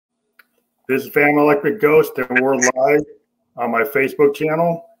This is Fan Electric Ghost, and we're live on my Facebook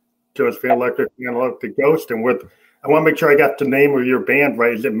channel. So it's Fan Electric Ghost, and I want to make sure I got the name of your band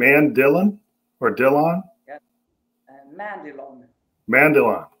right. Is it Mandylon or Dillon? Yeah, Mandylon.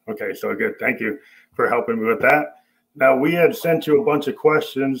 Mandylon. Okay, so good. Thank you for helping me with that. Now we had sent you a bunch of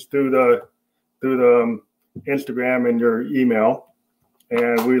questions through the Instagram and your email,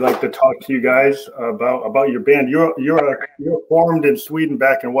 and we'd like to talk to you guys about your band. You're formed in Sweden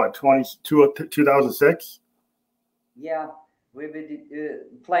back in what, 2006? Yeah, we've been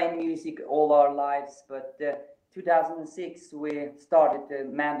playing music all our lives, but 2006 we started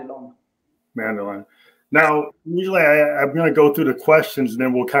Mandylon. Mandylon. Now, usually I'm going to go through the questions, and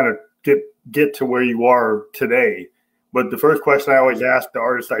then we'll kind of get to where you are today. But the first question I always ask the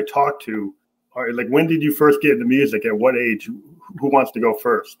artists I talk to are like, when did you first get into music? At what age? Who wants to go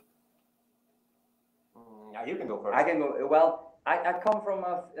first? Yeah, you can go first. I can go. Well, I come from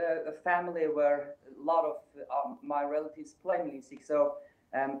a family where a lot of my relatives play music. So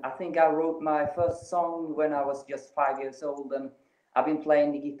I think I wrote my first song when I was just 5 years old, and I've been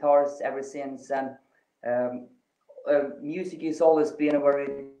playing the guitars ever since. And music has always been a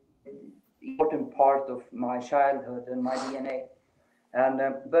very important part of my childhood and my DNA. And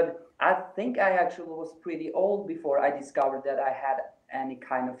but I think I actually was pretty old before I discovered that I had any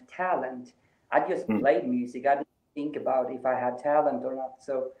kind of talent. I just played music. I didn't think about if I had talent or not.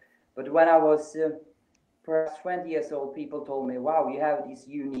 So, but when I was perhaps 20 years old, people told me, "Wow, you have this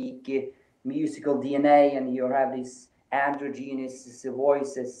unique musical DNA, and you have these androgynous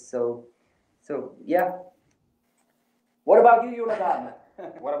voices." So yeah. What about you, Jonathan?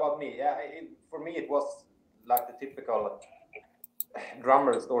 What about me? Yeah, for me it was like the typical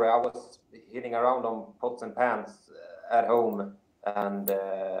drummer story. I was hitting around on pots and pans at home, and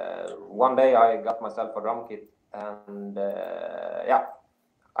one day I got myself a drum kit, and yeah,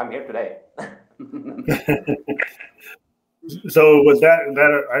 I'm here today. So was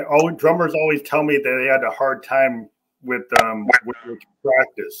that drummers always tell me that they had a hard time with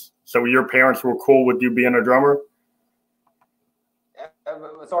practice. So your parents were cool with you being a drummer?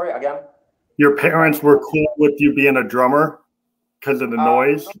 Sorry, again? Your parents were cool with you being a drummer because of the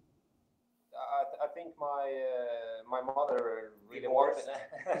noise? I think my mother really wanted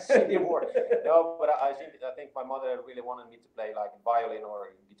she divorced. No, but I think my mother really wanted me to play like violin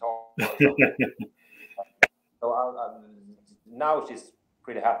or guitar or something. So now she's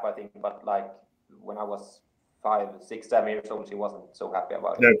pretty happy, I think. But like when I was 5, 6, 7 years old, she wasn't so happy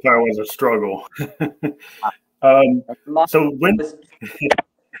about it. That probably was a struggle. So when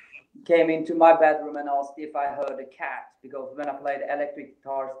came into my bedroom and asked if I heard a cat, because when I played electric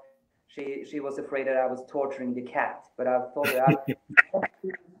guitars, she was afraid that I was torturing the cat. But I thought I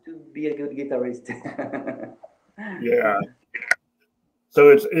to be a good guitarist. Yeah. So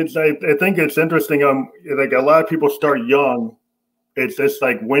it's I think it's interesting. Like a lot of people start young. It's just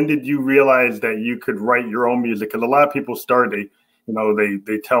like, when did you realize that you could write your own music? Because a lot of people start, they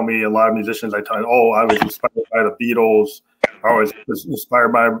tell me, a lot of musicians I tell, oh, I was inspired by the Beatles. I was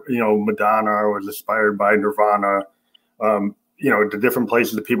inspired by, Madonna. I was inspired by Nirvana. The different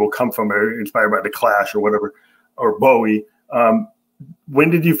places that people come from are inspired by the Clash or whatever, or Bowie. When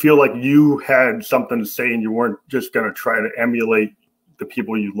did you feel like you had something to say and you weren't just going to try to emulate the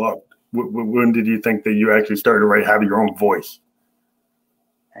people you loved? When did you think that you actually started to have your own voice?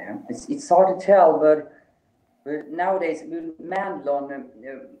 It's hard to tell, but nowadays, Mandylon,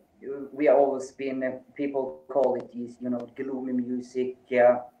 we have always been, people call it this, gloomy music.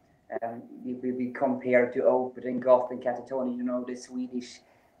 We compare to Opeth and Goth and Catatonia, the Swedish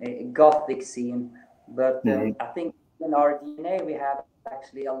Gothic scene. But I think in our DNA, we have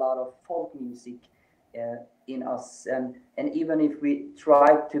actually a lot of folk music in us. And even if we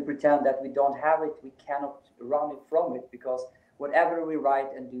try to pretend that we don't have it, we cannot run it from it, because whatever we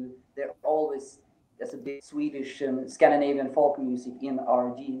write and do, there's a bit Swedish and Scandinavian folk music in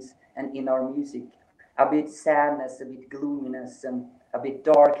our genes and in our music. A bit sadness, a bit gloominess, and a bit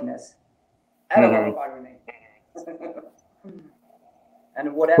darkness. And a lot of irony.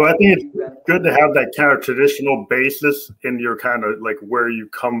 And whatever. Well, I think it's good to have that kind of traditional basis in your kind of like where you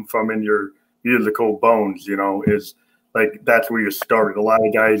come from in your musical bones, is like that's where you start. A lot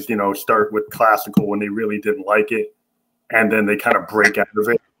of guys, start with classical when they really didn't like it, and then they kind of break out of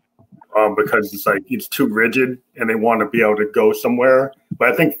it because it's like it's too rigid and they want to be able to go somewhere. But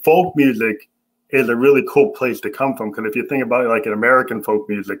I think folk music is a really cool place to come from, because if you think about it, like an American folk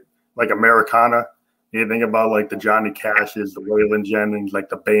music, like Americana, you think about like the Johnny Cash's, the Waylon Jennings, like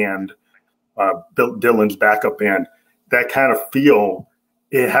the band, Bill Dylan's backup band, that kind of feel,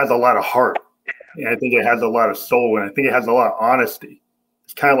 it has a lot of heart. And I think it has a lot of soul, and I think it has a lot of honesty.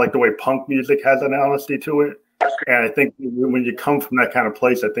 It's kind of like the way punk music has an honesty to it. And I think when you come from that kind of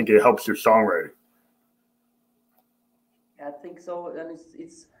place, I think it helps your songwriting. I think so, and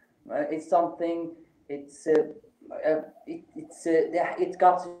it's something. It's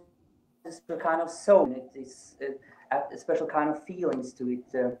got this kind of soul. It's a special kind of feelings to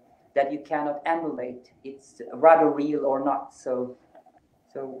it that you cannot emulate. It's rather real or not. So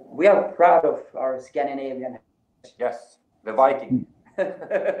we are proud of our Scandinavian. Yes, the Viking.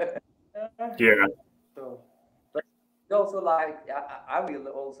 Yeah. So, but also like I will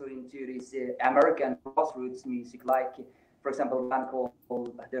also into this American grassroots music, like for example, a band called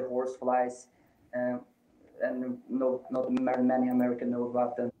the Horseflies. And not very many Americans know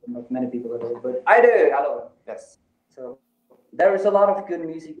about them. Not many people at all, but I do. Hello. Yes. So there is a lot of good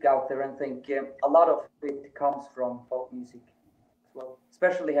music out there, and I think a lot of it comes from folk music as well,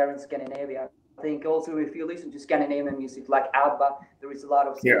 especially here in Scandinavia. I think also if you listen to Scandinavian music like ABBA, there is a lot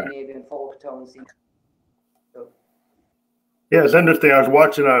of Scandinavian folk tones in. So. Yeah, it's interesting. I was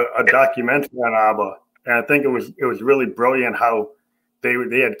watching a documentary on ABBA, and I think it was really brilliant how they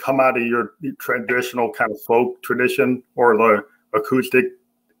had come out of your traditional kind of folk tradition or the acoustic,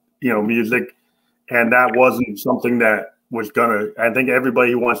 music, and that wasn't something that was gonna. I think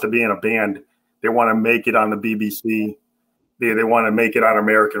everybody who wants to be in a band, they want to make it on the BBC, they want to make it on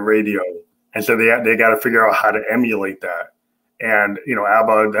American radio, and so they got to figure out how to emulate that. And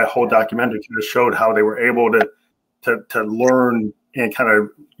ABBA, that whole documentary kind of showed how they were able to learn and kind of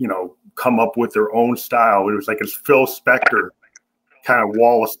come up with their own style. It was like it's Phil Spector kind of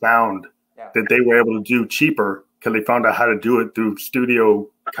wall of sound that they were able to do cheaper because they found out how to do it through studio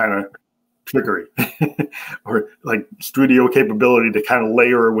kind of trickery or like studio capability to kind of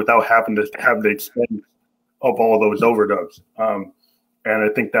layer without having to have the expense of all those overdubs. And I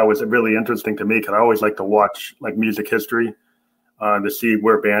think that was really interesting to me because I always like to watch like music history to see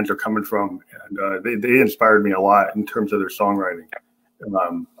where bands are coming from. And they inspired me a lot in terms of their songwriting.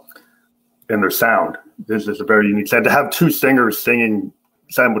 And their sound. This is a very unique sound. To have two singers singing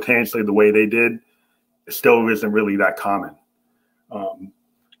simultaneously the way they did still isn't really that common.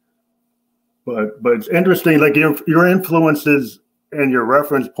 But it's interesting, like your influences and your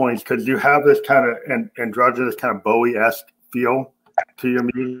reference points, because you have this kind of androgynous kind of Bowie-esque feel to your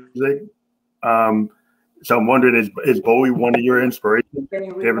music. So I'm wondering, is Bowie one of your inspirations?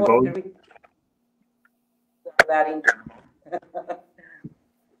 David Bowie?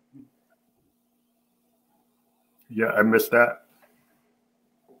 Yeah, I missed that.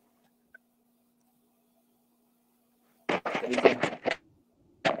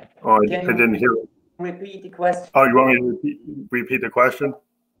 Oh, I didn't hear it. Repeat the question. Oh, you want me to repeat the question?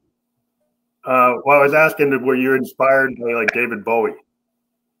 Well, I was asking, were you inspired by like David Bowie?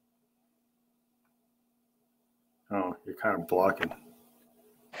 Oh, you're kind of blocking.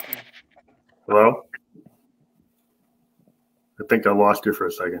 Hello? I think I lost you for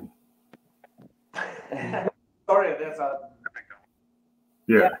a second. Sorry, there's a.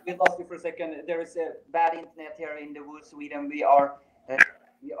 Yeah, we lost you for a second. There is a bad internet here in the woods, Sweden. We are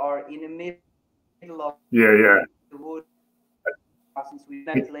in the middle of the wood.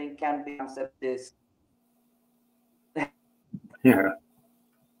 Sweden link can be accept this. Yeah.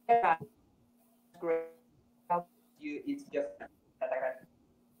 Great. It's just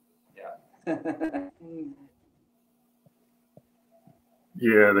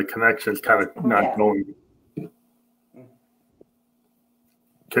Yeah, the connection's kind of not going.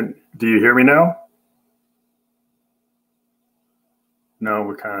 Do you hear me now? No,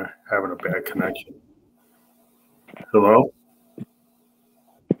 we're kind of having a bad connection. Hello?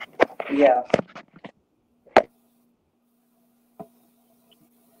 Yeah.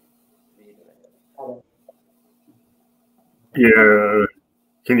 Yeah.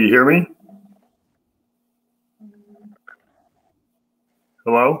 Can you hear me?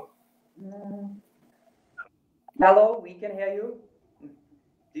 Hello? Hello, we can hear you.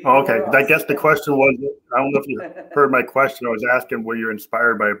 Okay, I guess the question was, I don't know if you heard my question. I was asking, were you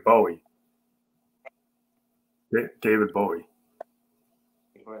inspired by Bowie? David Bowie.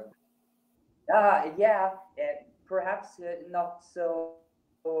 Perhaps not so.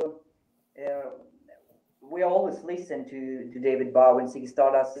 We always listen to David Bowie and Ziggy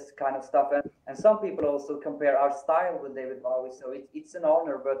Stardust, this kind of stuff, and some people also compare our style with David Bowie. So it's an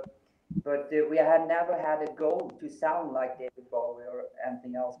honor, but we had never had a goal to sound like David Bowie or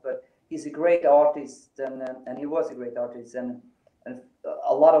anything else. But he's a great artist, and he was a great artist, and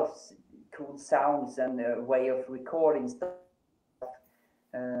a lot of cool sounds and way of recording stuff.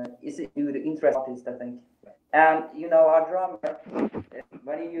 Is it the interest artist, I think. And our drummer,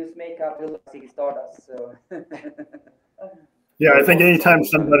 when he used makeup, he looked like Ziggy Stardust. So Yeah, I think anytime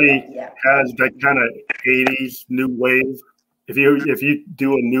somebody has that kind of 80s new wave, if you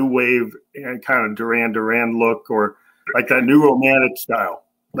do a new wave and kind of Duran Duran look, or like that new romantic style,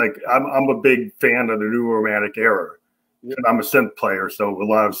 like I'm a big fan of the new romantic era. And I'm a synth player, so a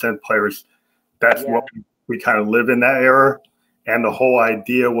lot of synth players, that's what we kind of live in that era. And the whole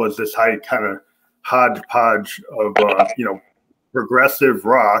idea was this high kind of hodgepodge of progressive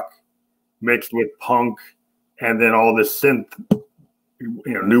rock mixed with punk, and then all this synth,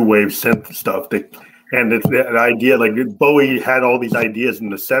 new wave synth stuff. And it's the idea, like Bowie had all these ideas in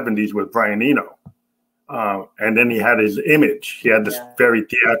the 70s with Brian Eno. And then he had his image. He had this very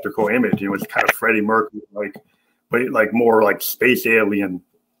theatrical image. It was kind of Freddie Mercury, but like more like space alien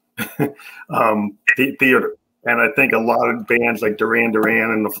theater. And I think a lot of bands like Duran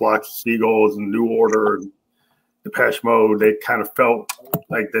Duran and the Flocks of Seagulls and New Order and Depeche Mode, they kind of felt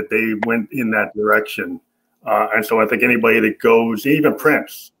like that they went in that direction. And so I think anybody that goes, even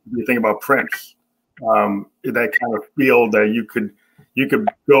Prince, if you think about Prince, that kind of feel that you could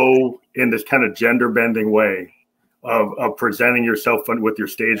go in this kind of gender bending way of presenting yourself with your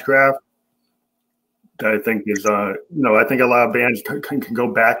stagecraft. That I think is, I think a lot of bands can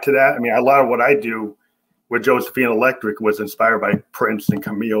go back to that. I mean, a lot of what I do with Josephine Electric was inspired by Prince and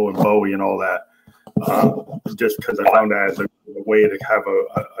Camille and Bowie and all that. Just because I found that as a way to have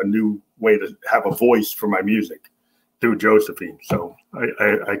a new way to have a voice for my music through Josephine. So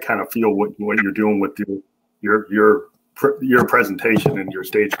I kind of feel what you're doing with your presentation and your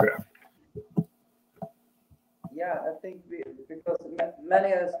stagecraft. Yeah, I think because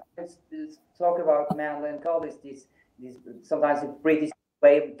many of us talk about Mandylon and call this sometimes a British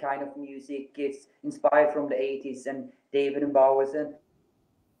wave kind of music. It's inspired from the 80s and David and Bowers and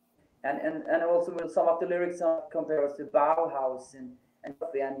also with some of the lyrics compared to Bauhaus and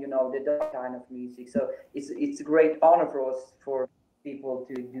the dark kind of music. So it's a great honor for us, for people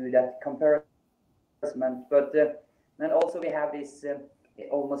to do that comparison. But and also we have this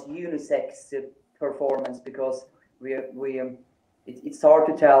almost unisex performance, because it's hard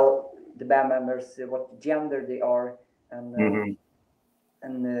to tell the band members what gender they are, and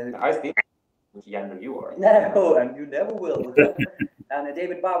I think which gender you are. No, and you never will. And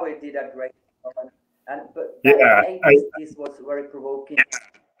David Bowie did that great. But back in the 80s, this was very provoking.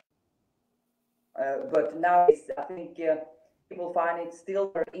 But now I think people find it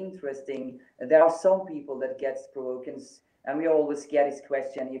still very interesting. There are some people that gets provoking, and we always get this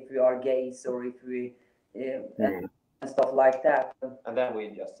question if we are gays or if we and stuff like that. And then we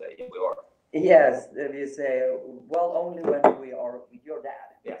just say, yeah, we are. Yes, we say, well, only when we are with your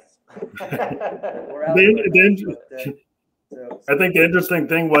dad. Yes. I think the interesting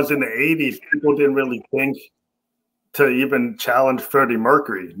thing was in the 80s, people didn't really think to even challenge Freddie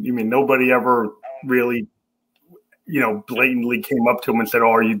Mercury. I mean, nobody ever really, blatantly came up to him and said,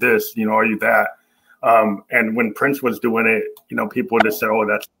 "Oh, are you this? Are you that?" And when Prince was doing it, people would just say, "Oh,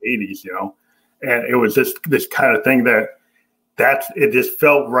 that's the 80s," And it was just this kind of thing it just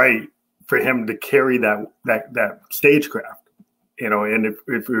felt right for him to carry that stagecraft, And if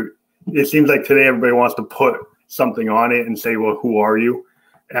it seems like today everybody wants to put something on it and say, "Well, who are you?"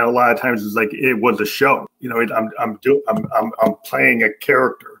 And a lot of times it's like it was a show. I'm playing a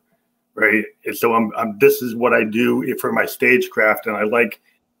character, right? And so this is what I do for my stagecraft, and I like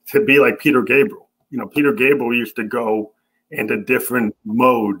to be like Peter Gabriel. Peter Gabriel used to go into different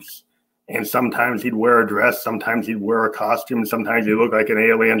modes, and sometimes he'd wear a dress, sometimes he'd wear a costume, sometimes he'd look like an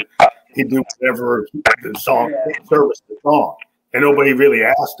alien. He'd do whatever the song service the song, and nobody really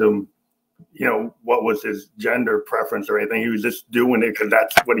asked him, what was his gender preference or anything. He was just doing it because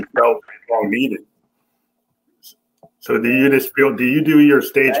that's what he felt the song needed. So do you do your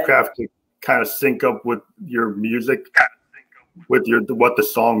stagecraft to kind of sync up with your music, with what the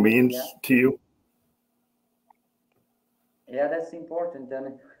song means to you? Yeah, that's important.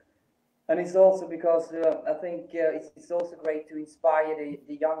 And it's also because I think it's also great to inspire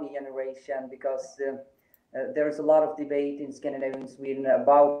the young generation, because there's a lot of debate in Scandinavia and Sweden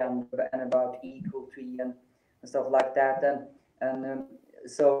about gender and about equality and stuff like that. And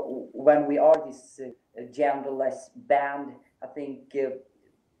so when we are this genderless band, I think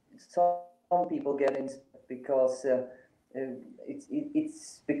some people get in because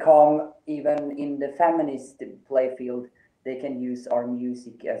it's become, even in the feminist play field, they can use our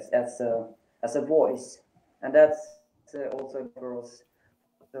music as a voice, and that's also for us.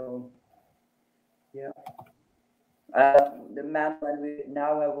 So yeah, the man when we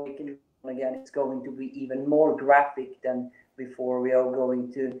now awaken again, it's going to be even more graphic than before. We are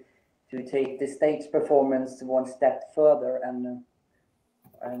going to take the stage performance one step further, and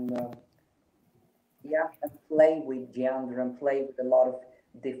yeah, and play with gender and play with a lot of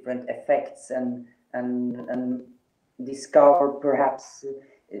different effects and discover perhaps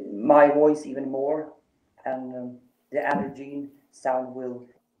my voice even more, and the energy sound will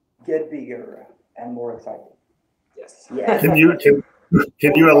get bigger and more exciting. Yes. Yeah. Can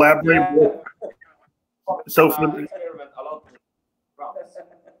you elaborate? So experiment a lot.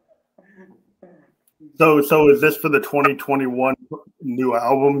 So is this for the 2021 new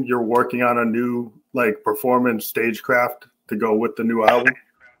album? You're working on a new like performance stagecraft to go with the new album?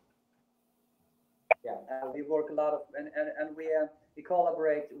 Yeah, we work a lot of and we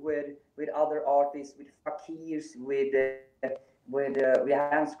collaborate with other artists, with fakirs, with we have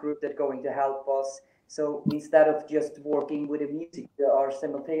a dance group that's going to help us. So instead of just working with the music, we are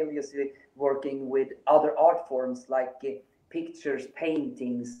simultaneously working with other art forms like pictures,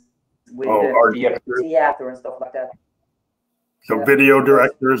 paintings, with art theater and stuff like that. So video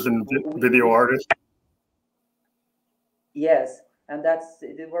directors and video artists. Yes, and that's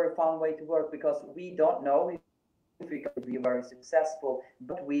a very fun way to work because we don't know if we can be very successful,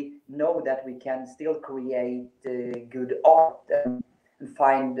 but we know that we can still create good art and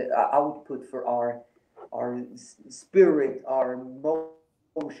find output for our spirit, our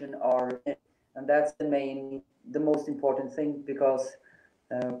motion, and that's the most important thing because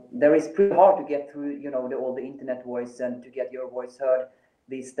there is pretty hard to get through, all the internet voice and to get your voice heard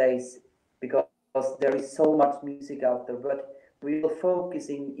these days because there is so much music out there. But we are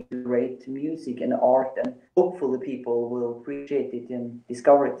focusing in great music and art, and hopefully people will appreciate it and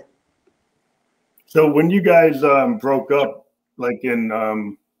discover it. So when you guys broke up, like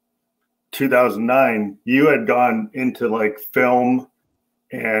in 2009, you had gone into like film,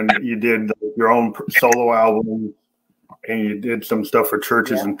 and you did your own solo album, and you did some stuff for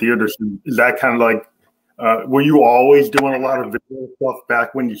churches and theaters. Is that kind of like, were you always doing a lot of video stuff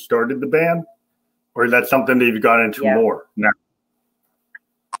back when you started the band, or is that something that you've got into more now?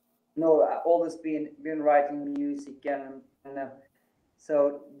 No, I've always been writing music, and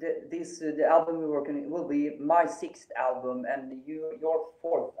so the album we're working on will be my 6th album, and your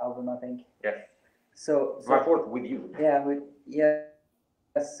 4th album, I think. Yes. So my 4th with you. Yeah.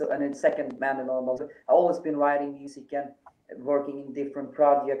 So, and then second Mandylon also. I've always been writing music and working in different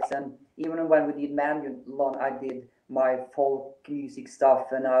projects, and even when we did Mandylon, I did my folk music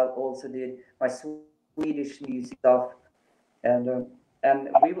stuff, and I also did my Swedish music stuff, and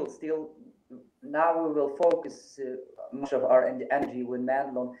we will still now we will focus much of our energy with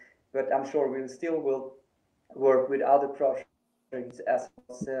Mandylon, but I'm sure we still will work with other projects as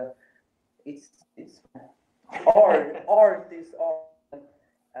it's art is art.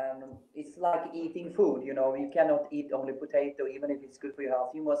 It's like eating food, you cannot eat only potato, even if it's good for your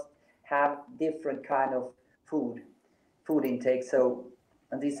health. You must have different kind of food intake. So,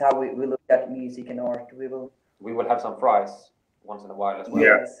 and this is how we look at music and art. We will have some fries once in a while as well.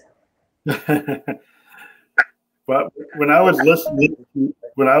 Yes. But when I was listening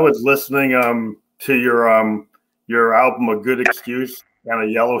to your album A Good Excuse and A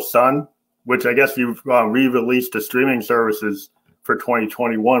Yellow Sun, which I guess you've re-released to streaming services for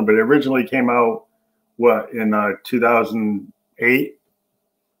 2021, but it originally came out in 2008.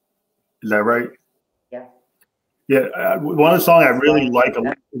 Is that right? Yeah. One of the songs I really like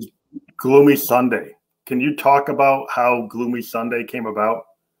is Gloomy Sunday. Can you talk about how Gloomy Sunday came about?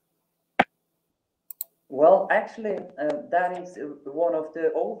 Well, actually, that is one of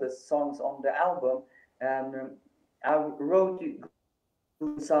the oldest songs on the album. I wrote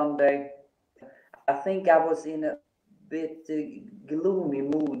Gloomy Sunday. I think I was in a bit gloomy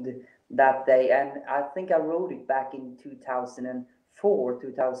mood that day, and I think I wrote it back in 2004,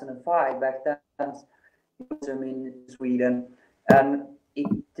 2005. Back then, I'm in Sweden, and it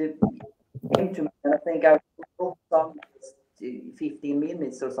came to me. And I think I wrote some 15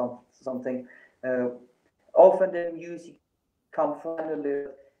 minutes or something. Often the music comes finally.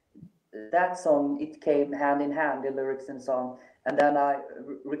 That song, it came hand in hand, the lyrics and song, and then I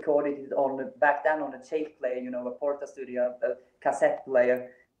recorded it back then on a tape player, a Porta Studio, a cassette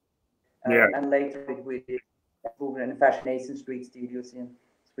player, and later with moving in Fascination Street Studios in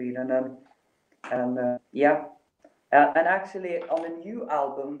Sweden, and actually on a new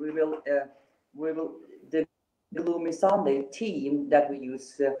album we will the Gloomy Sunday theme that we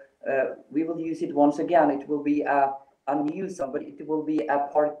use. We will use it once again. It will be a new song, but it will be a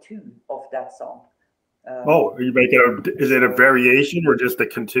part 2 of that song. Are you making is it a variation or just a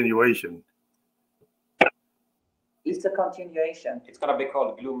continuation? It's a continuation. It's gonna be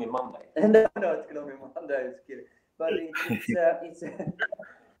called Gloomy Monday. No, it's Gloomy Monday. It's kidding. But it's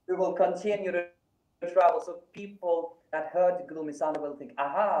we will continue to travel. So people that heard Gloomy Sunday will think,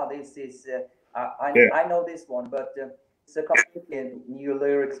 aha, this is I know this one, but it's a completely new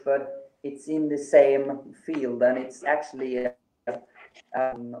lyrics, but it's in the same field, and it's actually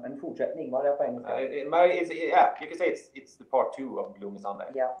en fortsättning. Vad är det på engelska? Yeah, you can say it's the part 2 of Gloomy Sunday.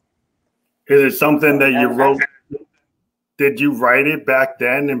 Yeah. Is it something that you wrote? Did you write it back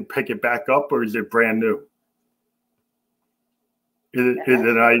then and pick it back up, or is it brand new?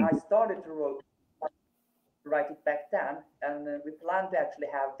 I started to write it back then, and we plan to actually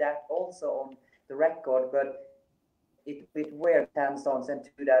have that also on the record, but it's a bit weird 10 songs and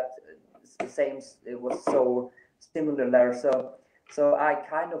 2 that same, it was so similar there, so I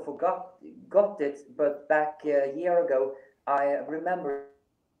kind of got it, but back a year ago I remember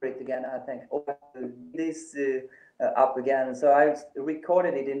it again. I think, oh, this up again, so I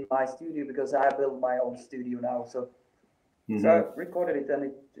recorded it in my studio because I built my own studio now, so I recorded it,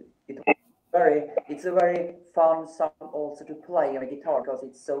 and it's a very fun song also to play on a guitar because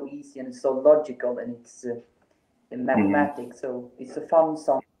it's so easy and it's so logical, and it's in mathematics, so it's a fun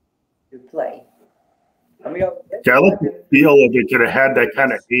song to play. I like the feel of it. Could have had that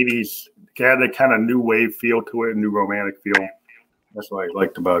kind of 80s, had that kind of new wave feel to it, new romantic feel. That's what I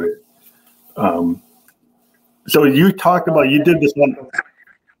liked about it. So you talked about, you did this one,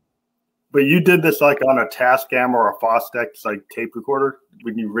 but you did this like on a Tascam or a Fostex like tape recorder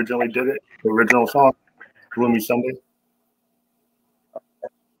when you originally did it, the original song, Gloomy Sunday.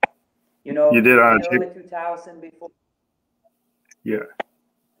 You know, you did on a tape. Early 2000 before. Yeah.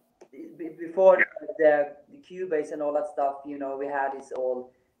 Before the Cubase and all that stuff, you know, we had this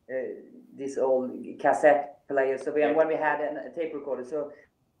old cassette player. So when we had a tape recorder, so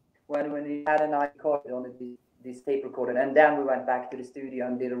when we had an iCard on it, this tape recorder, and then we went back to the studio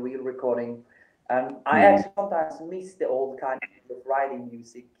and did a real recording. And I actually sometimes miss the old kind of writing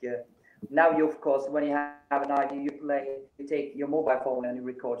music. Now you, of course, when you have an idea, you take your mobile phone and you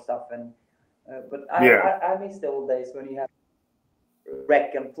record stuff. And but I miss the old days when you have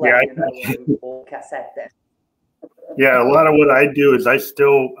rec and play, you know, old cassette there. Yeah, a lot of what I do is I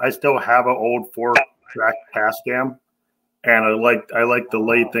still have an old 4-track Tascam, and I like to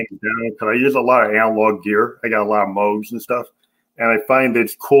lay things down because I use a lot of analog gear. I got a lot of Moogs and stuff, and I find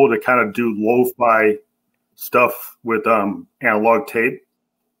it's cool to kind of do lo-fi stuff with analog tape,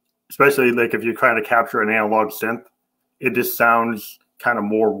 especially like if you're trying to capture an analog synth. It just sounds kind of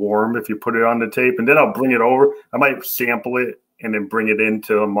more warm if you put it on the tape, and then I'll bring it over. I might sample it and then bring it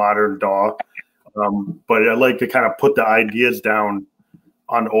into a modern DAW. But I like to kind of put the ideas down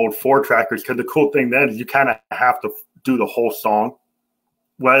on old 4-trackers, because the cool thing then is you kind of have to do the whole song.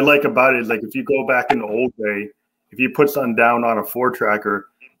 What I like about it is, like, if you go back in the old day, if you put something down on a 4-tracker,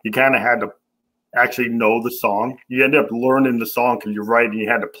 you kind of had to actually know the song. You end up learning the song because you're writing, you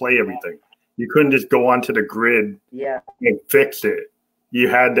had to play everything. You couldn't just go onto the grid and fix it. You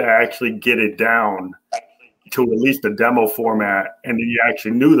had to actually get it down to at least a demo format, and then you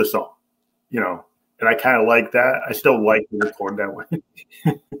actually knew the song, you know. And I kind of like that. I still like to record that way.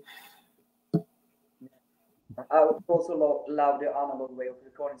 I also love the analog way of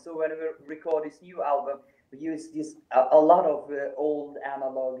recording. So when we record this new album, we use a lot of old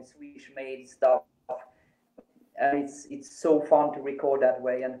analog Swedish-made stuff, and it's so fun to record that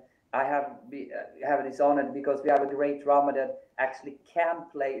way. And I have this honor because we have a great drummer that actually can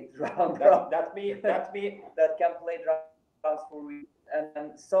play drums. That's me. That's me. That can play drums for me.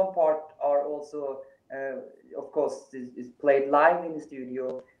 And some part are also, of course, is played live in the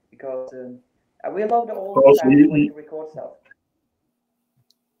studio because we love the old way to record stuff.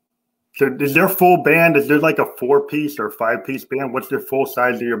 So is there full band? Is there like a 4-piece or 5-piece band? What's the full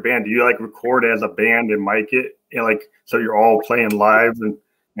size of your band? Do you like record as a band and mic it, and like so you're all playing live and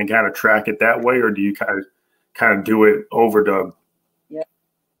kind of track it that way, or do you kind of do it overdub? Yeah,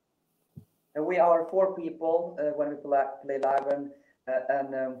 and we are 4 people when we play live, and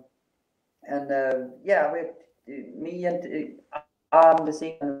yeah, me and I'm the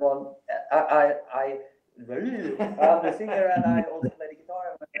singer. I'm the singer, and I also play the guitar.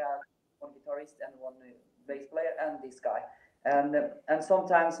 And we have one guitarist and one bass player, and this guy. And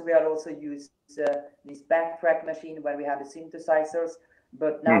sometimes we are also use this backtrack machine when we have the synthesizers.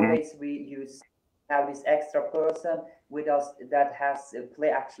 But nowadays we have this extra person with us that has play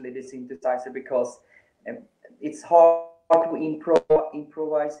actually the synthesizer, because it's hard to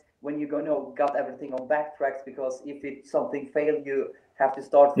improvise when you got everything on backtracks, because if something failed, you have to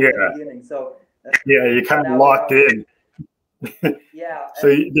start from the beginning. So you're kind of locked in. Yeah. So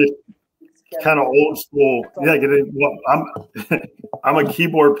it's kind of old school. Yeah, well, I'm a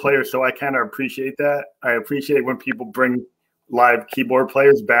keyboard player, so I kind of appreciate that. I appreciate when people bring live keyboard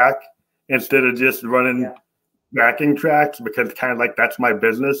players back instead of just running backing tracks because kind of like that's my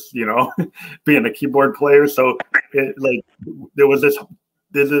business, you know, being a keyboard player. So it like there was this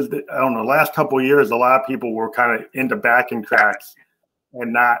is I don't know, last couple of years a lot of people were kind of into backing tracks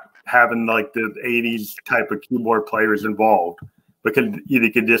and not having like the 80s type of keyboard players involved, because either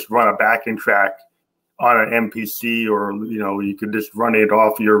you could just run a backing track on an MPC, or you know, you could just run it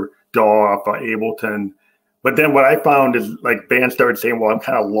off your DAW, off of Ableton. But then what I found is like bands started saying, well, I'm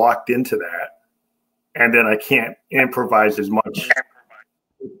kind of locked into that, and then I can't improvise as much.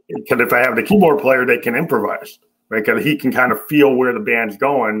 Because if I have the keyboard player, they can improvise, right? Because he can kind of feel where the band's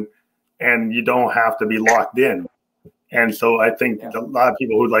going, and you don't have to be locked in. And so I think a lot of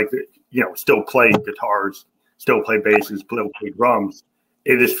people who like to, you know, still play guitars, still play basses, still play drums,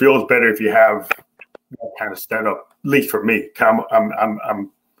 it just feels better if you have that kind of setup. At least for me,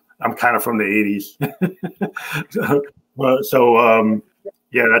 I'm kind of from the 80s.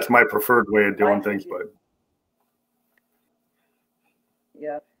 Yeah, that's my preferred way of doing things. But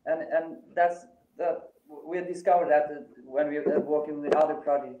yeah, and that's we discovered that when we're working with other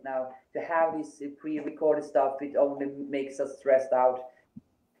projects now, to have this pre-recorded stuff, it only makes us stressed out.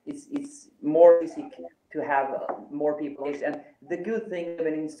 It's more easy to have more people. And the good thing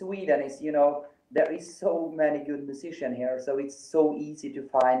even in Sweden is, you know, there is so many good musicians here, so it's so easy to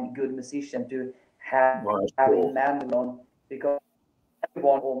find good musicians to have in Mandylon, because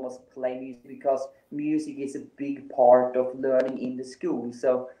everyone almost play music, because music is a big part of learning in the school.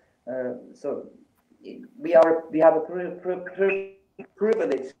 So we have a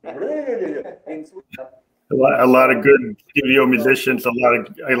privilege in Sweden. A lot of good studio musicians, a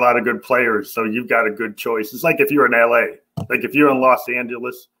lot of good players. So you've got a good choice. It's like if you're in LA, like if you're in Los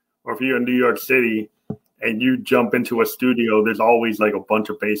Angeles, or if you're in New York City, and you jump into a studio, there's always like a bunch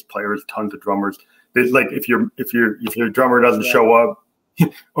of bass players, tons of drummers. There's like if your drummer doesn't show up,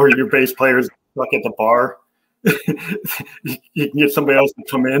 or your bass player's stuck at the bar, you can get somebody else to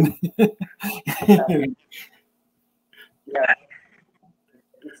come in. Yeah.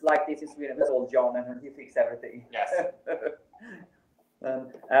 It's like this in Sweden. That's all John, and he fixes everything. Yes.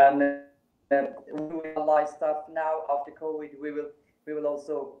 and we will analyze stuff now after COVID. We will be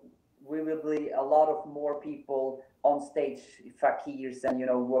a lot of more people on stage, fakirs, and, you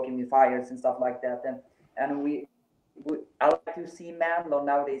know, working with fires and stuff like that. And I like to see Mandylon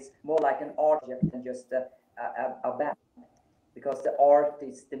nowadays more like an art than just a band, because the art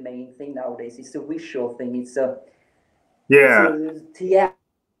is the main thing nowadays. It's a visual thing. It's a theater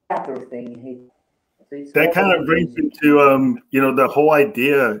thing. That kind of brings me to you know, the whole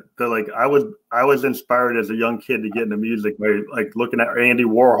idea that like I was inspired as a young kid to get into music by like looking at Andy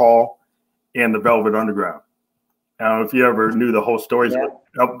Warhol and the Velvet Underground. I don't know if you ever knew the whole stories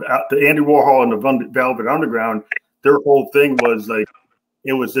about the Andy Warhol and the Velvet Underground. Their whole thing was like,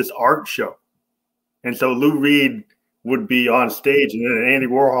 it was this art show, and so Lou Reed would be on stage, and then Andy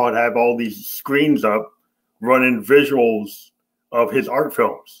Warhol would have all these screens up running visuals of his art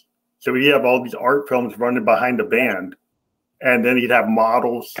films. So he'd have all these art films running behind the band, and then he'd have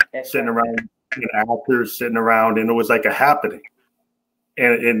models sitting around, and actors sitting around, and it was like a happening.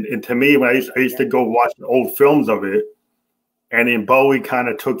 And to me, when I used to go watch the old films of it, and then Bowie kind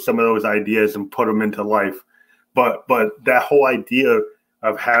of took some of those ideas and put them into life. But that whole idea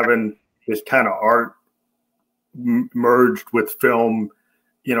of having this kind of art merged with film,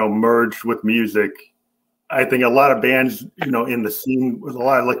 you know, merged with music, I think a lot of bands, you know, in the scene, with a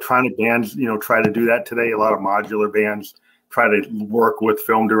lot of electronic bands, you know, try to do that today. A lot of modular bands try to work with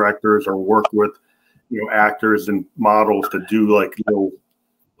film directors or work with, you know, actors and models to do like little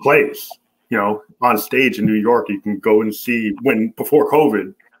plays, you know, on stage in New York. You can go and see, before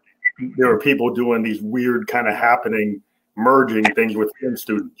COVID, there were people doing these weird kind of happening, merging things with film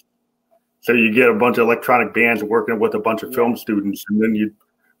students. So you get a bunch of electronic bands working with a bunch of film students, and then you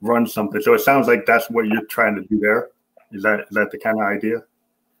run something. So it sounds like that's what you're trying to do there. Is that the kind of idea?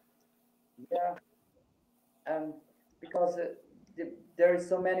 Yeah, because there is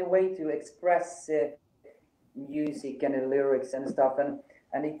so many ways to express music and the lyrics and stuff, and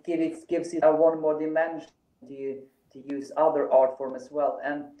it gives it one more dimension to use other art form as well.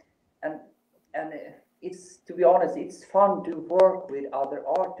 And it's, to be honest, it's fun to work with other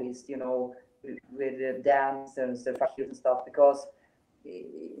artists, you know, with dancers and stuff, because,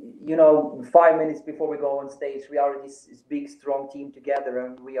 you know, 5 minutes before we go on stage, we are this big strong team together,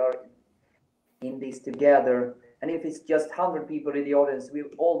 and we are in this together. And if it's just 100 people in the audience, we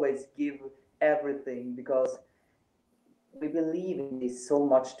always give everything, because we believe in this so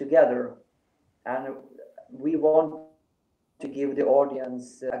much together, and we want to give the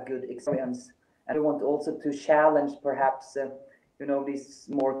audience a good experience. And we want also to challenge perhaps you know, this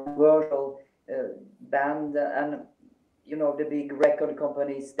more commercial band, and you know the big record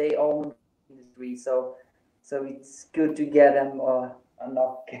companies, they own the industry, so it's good to get them a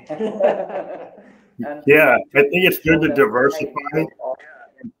knock. And Yeah, I think it's show good to them, diversify.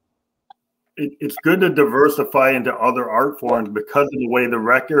 It's good to diversify into other art forms because of the way the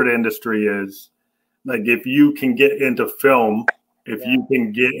record industry is. Like if you can get into film, if you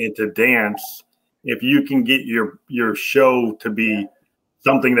can get into dance, if you can get your show to be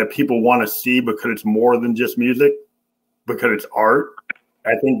something that people want to see because it's more than just music, because it's art,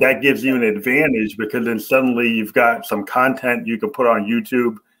 I think that gives you an advantage, because then suddenly you've got some content you can put on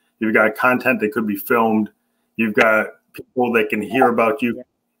YouTube. You've got content that could be filmed. You've got people that can hear about you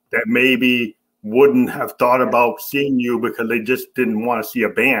that maybe wouldn't have thought about seeing you because they just didn't want to see a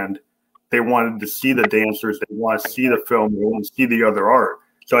band. They wanted to see the dancers. They want to see the film. They want to see the other art.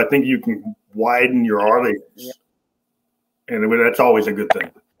 So I think you can widen your audience. And I mean, that's always a good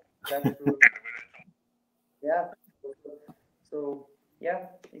thing. That's true. Yeah. So yeah,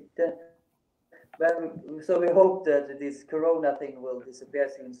 so we hope that this Corona thing will disappear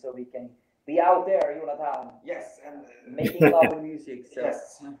soon, so we can be out there, Jonathan. Yes, and making love with music. So.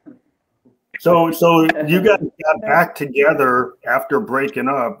 Yes. So you guys got back together after breaking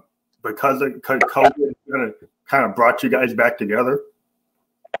up because COVID kind of brought you guys back together.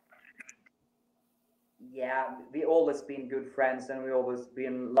 Yeah, we always been good friends, and we always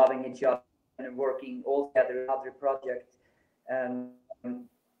been loving each other and working all together in other projects. And then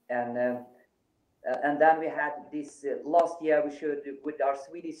we had this last year. We should, with our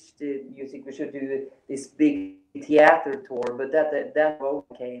Swedish music, we should do this big theater tour, but that Corona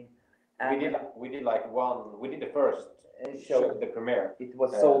came. And we did like one. We did the first show, the premiere. It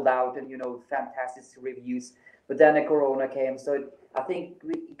was sold out, and you know, fantastic reviews. But then the Corona came, so I think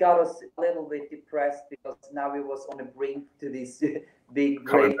it got us a little bit depressed, because now we was on the brink to this big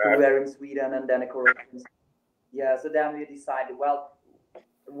breakthrough there in Sweden, and then the Corona. Yeah, so then we decided, well,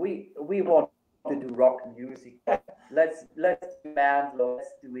 we want to do rock music. Let's do Mandylon,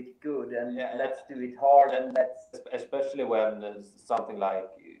 let's do it good, and let's do it hard, and especially when something like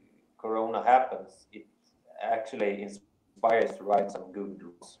Corona happens, it actually inspires to write some good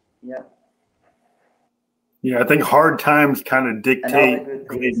rules. Yeah. Yeah, I think hard times kind of dictate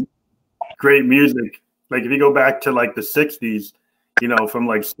great music. Like if you go back to like the 60s, you know, from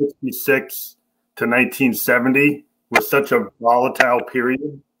like 66 to 1970 was such a volatile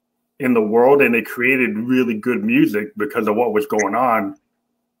period in the world, and it created really good music because of what was going on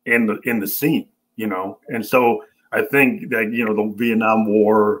in the scene, you know. And so I think that, you know, the Vietnam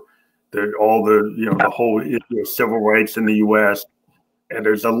War, the whole issue of civil rights in the U.S., and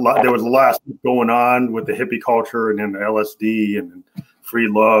there was a lot of stuff going on with the hippie culture, and then the LSD and free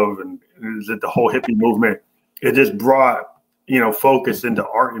love, and the whole hippie movement. It just brought, you know, focus into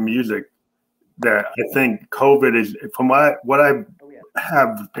art and music that I think COVID is, from what I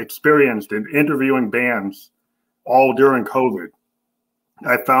have experienced in interviewing bands all during COVID,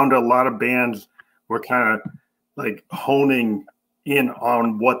 I found a lot of bands were kind of like honing in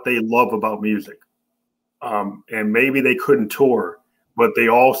on what they love about music. And maybe they couldn't tour, but they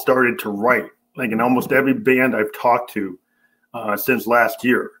all started to write. Like in almost every band I've talked to since last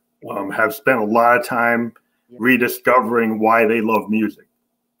year, have spent a lot of time rediscovering why they love music,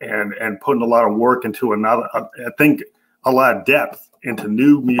 and putting a lot of work into I think a lot of depth into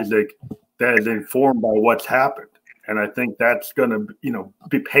new music that is informed by what's happened. And I think that's going to, you know,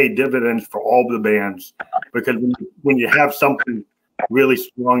 pay dividends for all the bands, because when you have something really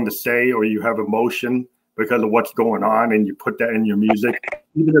strong to say, or you have emotion because of what's going on, and you put that in your music,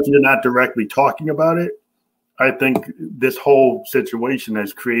 even if you're not directly talking about it, I think this whole situation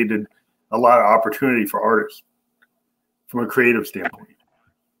has created a lot of opportunity for artists from a creative standpoint.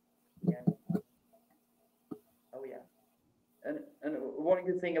 Yeah. Oh yeah. And one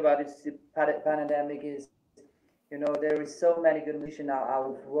good thing about this pandemic is, you know, there is so many good musicians now out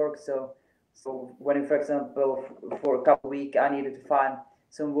of work. So when, for example, for a couple of weeks, I needed to find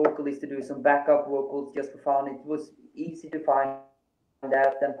some vocalists to do some backup vocals just for fun. It was easy to find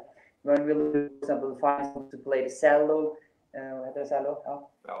that. And when we, for example, find someone to play the cello,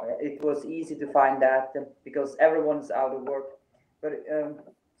 it was easy to find that, because everyone's out of work. But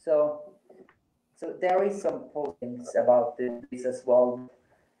so there is some things about this as well.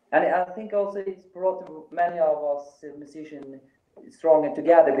 And I think also it's brought many of us musicians stronger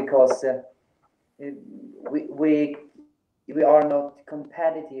together, because we are not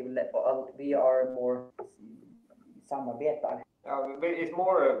competitive. We are more samarbetar. It's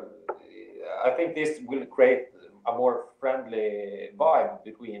more. I think this will create a more friendly vibe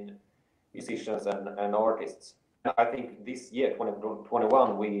between musicians and artists. I think this year,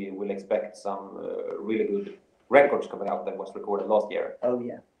 2021, we will expect some really good records coming out that was recorded last year. Oh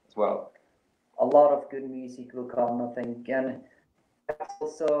yeah, as well. A lot of good music will come, I think, and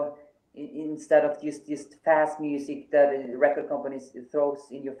also instead of just fast music that record companies throws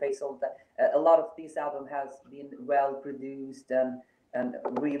in your face all the time, a lot of this album has been well produced and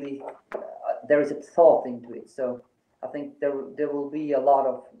really there is a thought into it. So I think there will be a lot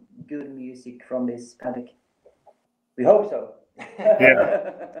of good music from this pandemic. We hope so.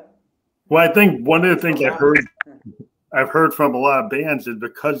 Yeah. Well, I think one of the things I've heard from a lot of bands is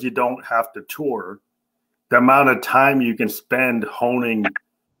because you don't have to tour, the amount of time you can spend honing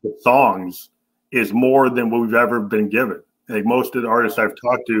the songs is more than we've ever been given. Like most of the artists I've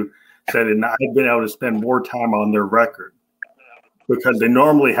talked to said, and I've been able to spend more time on their record because they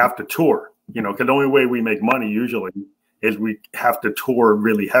normally have to tour, because the only way we make money usually is we have to tour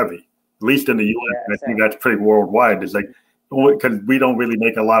really heavy, at least in the US. Yeah, I think that's pretty worldwide. It's like, because we don't really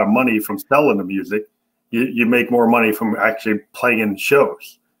make a lot of money from selling the music. You make more money from actually playing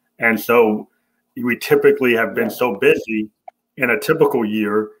shows. And so we typically have been so busy in a typical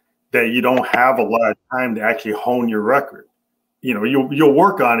year that you don't have a lot of time to actually hone your record. You'll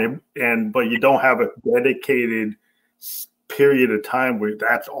work on it, but you don't have a dedicated period of time where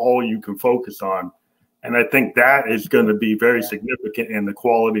that's all you can focus on. And I think that is going to be very significant in the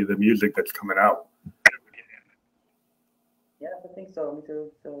quality of the music that's coming out. Yeah, I think so. Me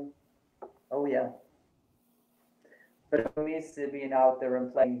too. So, oh yeah. But we miss being out there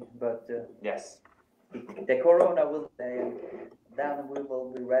and playing. But yes, the Corona will stay, and then we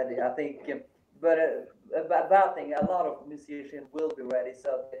will be ready. I think. But a bad thing, a lot of musicians will be ready.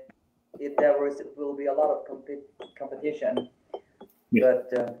 So will be a lot of competition. Yeah.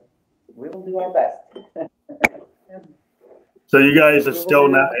 But we will do our best. So you guys are still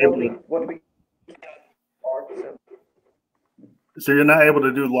not able to. So you're not able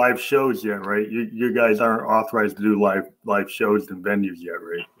to do live shows yet, right? You guys aren't authorized to do live shows in venues yet,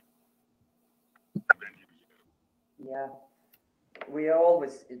 right? Yeah, we have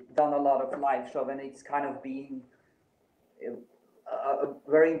always done a lot of live show, and it's kind of being a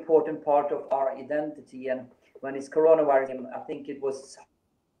very important part of our identity. And when it's coronavirus, I think it was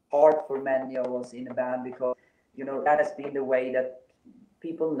hard for many of us in a band because that has been the way that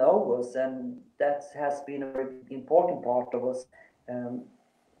people know us, and that has been a very important part of us.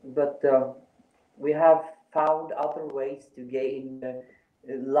 But we have found other ways to gain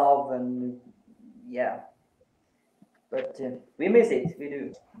love, and yeah. But we miss it, we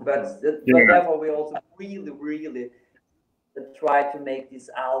do. But therefore, we also really try to make this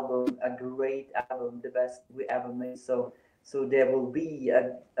album a great album, the best we ever made. So there will be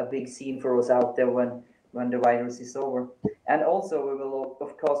a big scene for us out there when the virus is over. And also we will,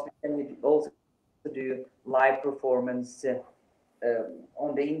 of course, we also do live performance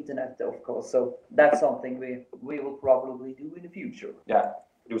on the internet, of course. So that's something we will probably do in the future. Yeah,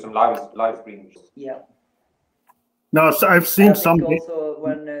 do some live streams. Yeah. No, so I've seen some. Also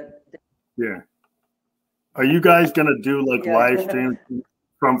when. Yeah. Are you guys gonna do like live streams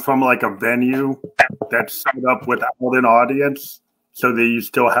from like a venue that's set up without an audience, so that you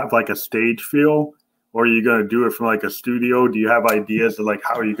still have like a stage feel? Or are you going to do it from like a studio? Do you have ideas of like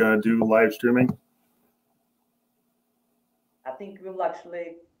how are you going to do live streaming? I think we will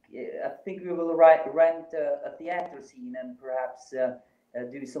actually. I think we will rent a theater scene and perhaps do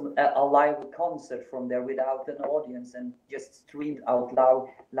a live concert from there without an audience and just stream out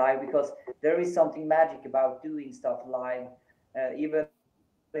live because there is something magic about doing stuff live, even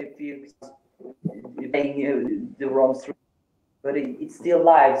if you're playing the wrong stream, but it's still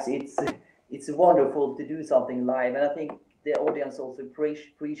live. It's wonderful to do something live, and I think the audience also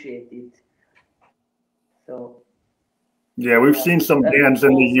appreciate it. So yeah, we've seen some bands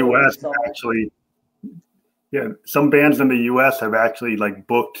in the US actually. Yeah, some bands in the US have actually like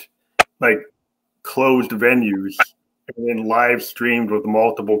booked like closed venues and then live streamed with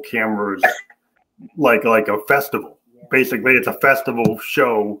multiple cameras, like a festival. Yeah. Basically, it's a festival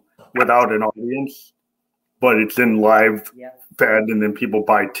show without an audience, but it's in live fed, and then people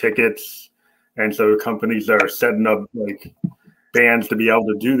buy tickets. And so companies are setting up like bands to be able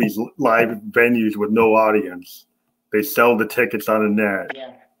to do these live venues with no audience. They sell the tickets on the net,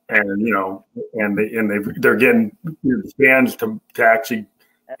 and they're getting bands to actually,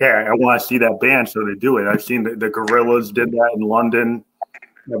 I want to see that band, so they do it. I've seen the Gorillaz did that in London.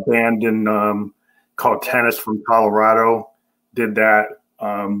 A band in called Tennis from Colorado did that,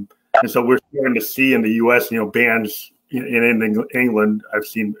 and so we're starting to see in the U.S. bands. In England, I've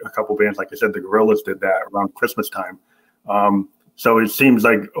seen a couple bands, like I said, the Gorillaz did that around Christmas time. So it seems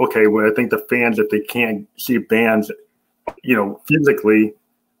like, okay, well, I think the fans, if they can't see bands, you know, physically,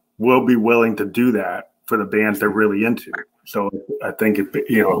 will be willing to do that for the bands they're really into. So I think,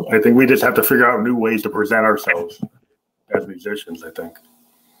 you know, I think we just have to figure out new ways to present ourselves as musicians, I think.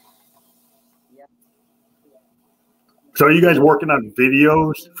 So are you guys working on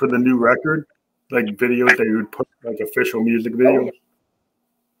videos for the new record? Like videos that you would put, like official music videos? Oh, yeah.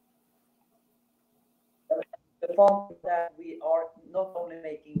 The fun is that we are not only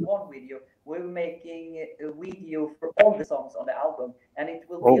making one video, we're making a video for all the songs on the album, and it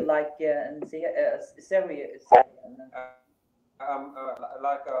will be like a series. Like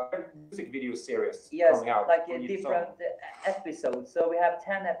a music video series. Yes, coming out like a different episodes. So we have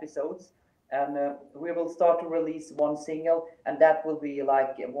 10 episodes, and we will start to release one single, and that will be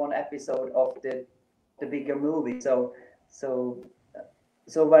like one episode of the bigger movie. So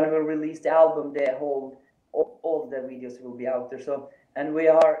when we release the album, the whole all the videos will be out there. So, and we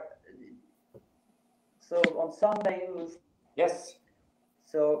are, so on Sunday we'll, yes.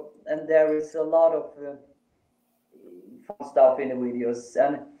 So, and there is a lot of fun stuff in the videos,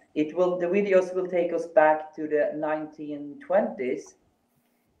 and the videos will take us back to the 1920s,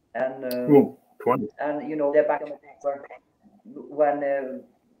 and 20. and you know, they're back when there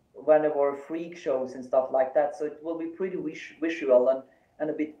were freak shows and stuff like that. So it will be pretty visual and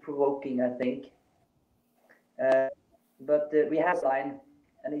a bit provoking, I think. But we have a line,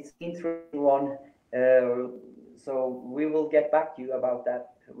 and it's interesting one. So we will get back to you about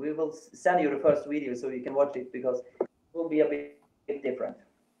that. We will send you the first video so you can watch it, because it will be a bit different.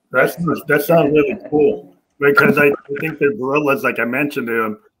 That sounds really cool, because I think the Gorillas, like I mentioned to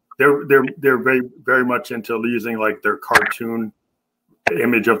them, they're very, very much into using like their cartoon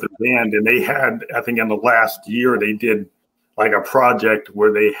image of the band, and they had, I think in the last year, they did like a project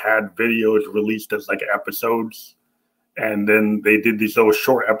where they had videos released as like episodes, and then they did these little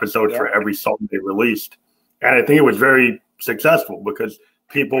short episodes for every song they released, and I think it was very successful because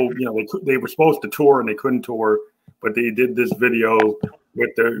people, you know, they were supposed to tour and they couldn't tour, but they did this video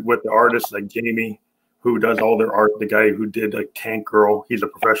with the artists like Jamie, who does all their art, the guy who did like Tank Girl, he's a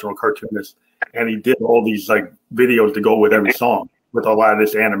professional cartoonist, and he did all these like videos to go with every song with a lot of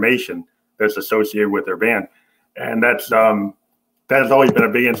this animation that's associated with their band. And that has always been a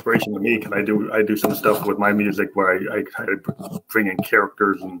big inspiration to me, because I do some stuff with my music where I kind of bring in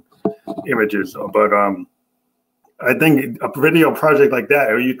characters and images. But I think a video project like that,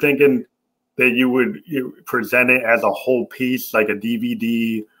 are you thinking that you present it as a whole piece, like a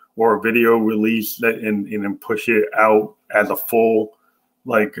DVD or a video release, and then push it out as a full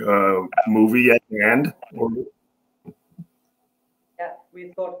like movie at the end? Or? Yeah,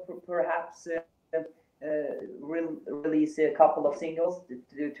 we thought perhaps release a couple of singles,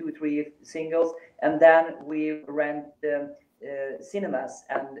 2-3 singles, and then we rent cinemas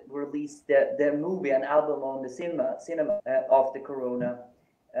and release the movie and album on the cinema after Corona,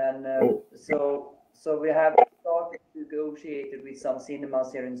 and so we have started to negotiate with some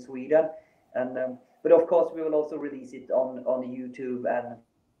cinemas here in Sweden, and but of course we will also release it on YouTube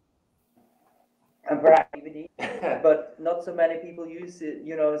and perhaps DVD, but not so many people use it,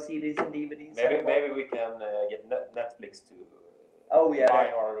 you know, CDs and DVDs. Maybe we can get Netflix to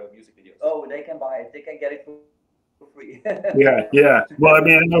buy our music videos. Oh, they can buy it. They can get it for free. Yeah. Well, I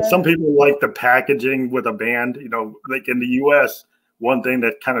mean, I know some people like the packaging with a band. You know, like in the U.S., one thing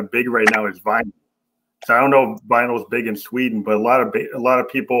that's kind of big right now is vinyl. So I don't know if vinyl is big in Sweden, but a lot of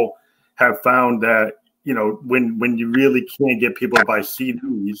people have found that, you know, when you really can't get people to buy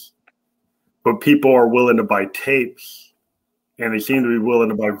CDs, but people are willing to buy tapes, and they seem to be willing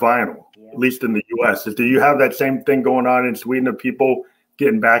to buy vinyl, at least in the U.S. Do you have that same thing going on in Sweden of people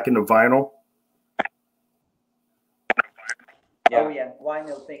getting back into vinyl? Oh yeah,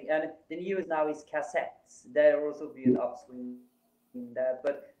 vinyl thing, and the news now is cassettes. They're also being upswing in that,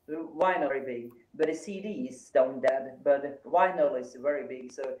 but vinyl very big. But the CD is down dead, but vinyl is very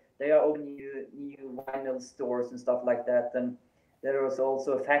big. So they are opening new vinyl stores and stuff like that, and there is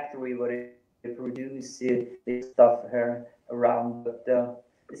also a factory where they produce this stuff here around. But the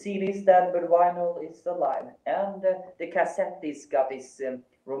CD is dead, but vinyl is alive, and the cassette is got this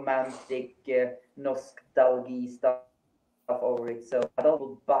romantic nostalgia stuff over it. So I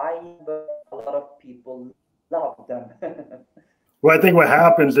don't buy it, but a lot of people love them. Well, I think what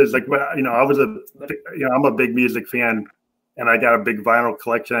happens is, like, you know, I'm a big music fan, and I got a big vinyl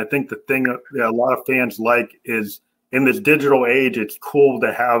collection. I think the thing that a lot of fans like is, in this digital age, it's cool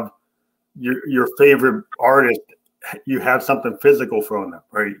to have your favorite artist. You have something physical from them,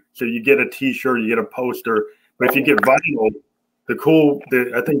 right? So you get a T-shirt, you get a poster. But if you get vinyl,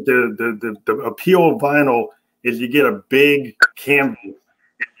 I think the appeal of vinyl is you get a big canvas,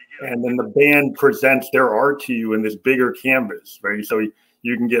 and then the band presents their art to you in this bigger canvas, right? So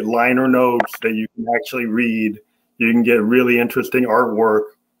you can get liner notes that you can actually read. You can get really interesting artwork.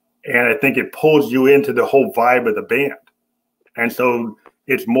 And I think it pulls you into the whole vibe of the band. And so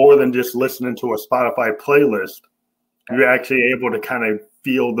it's more than just listening to a Spotify playlist. You're actually able to kind of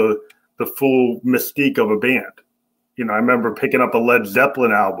feel the full mystique of a band. You know, I remember picking up a Led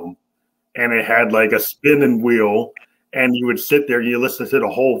Zeppelin album, and it had like a spinning wheel, and you would sit there and you listen to the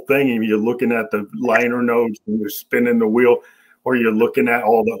whole thing, and you're looking at the liner notes and you're spinning the wheel, or you're looking at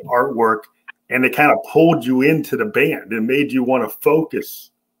all the artwork, and it kind of pulled you into the band. It made you want to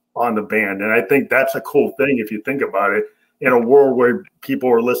focus on the band. And I think that's a cool thing if you think about it, in a world where people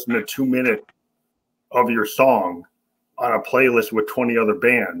are listening to 2 minutes of your song on a playlist with 20 other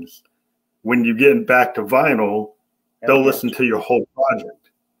bands. When you get back to vinyl, they'll listen to your whole project.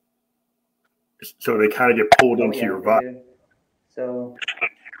 So they kind of get pulled into your vibe. So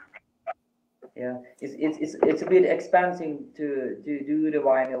yeah, it's a bit expensive to do the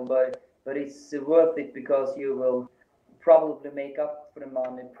vinyl, but it's worth it because you will probably make up for the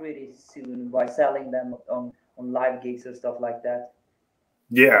money pretty soon by selling them on live gigs or stuff like that.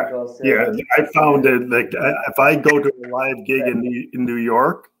 Yeah, because, I found that like if I go to a live gig in New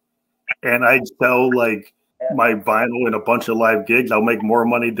York and I sell like my vinyl in a bunch of live gigs, I'll make more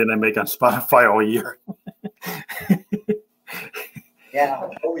money than I make on Spotify all year. Yeah.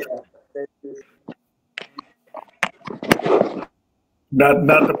 Oh yeah.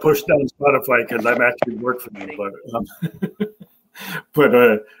 Not to push down Spotify because I'm actually work for them,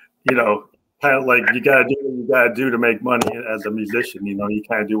 but you know, kind of like you gotta do what you gotta do to make money as a musician. You know, you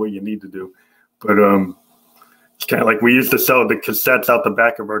kind of do what you need to do. But it's kind of like we used to sell the cassettes out the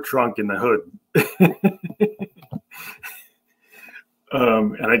back of our trunk in the hood.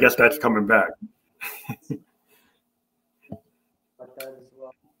 And I guess that's coming back.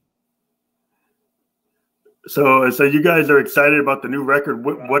 So you guys are excited about the new record.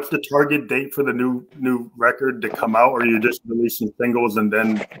 What's the target date for the new record to come out? Or are you just releasing singles and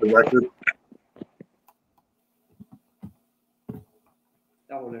then the record?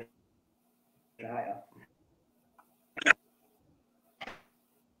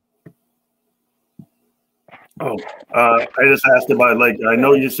 Oh, I just asked about, like, I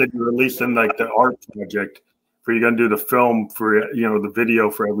know you said you're releasing like the art project for you're gonna do the film for, you know, the video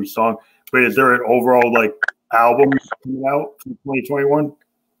for every song. But is there an overall like album coming out in 2021?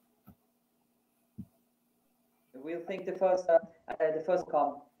 We'll think the first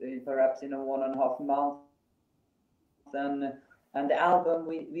come perhaps in 1.5 months, and the album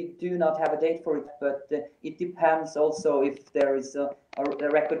we do not have a date for it, but it depends also if there is a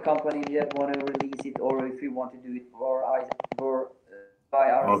record company that want to release it, or if we want to do it by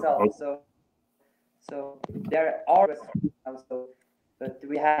ourselves. So there are also, but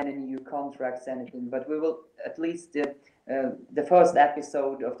we haven't any new contracts, anything. But we will at least the first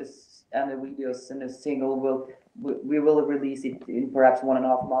episode of this and the videos and the single we will release it in perhaps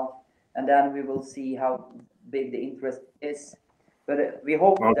 1.5 months, and then we will see how big the interest is. But we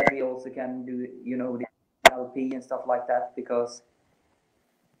hope that we also can do, you know, the LP and stuff like that, because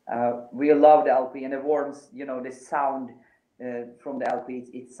we love the LP and the warms, you know, the sound from the LP.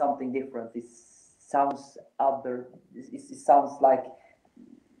 It's something different. It sounds other. It sounds like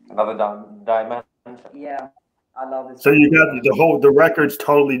another dimension. Yeah, I love it. So you got the record's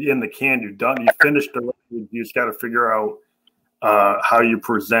totally in the can. You're done. You finished the record. You just got to figure out how you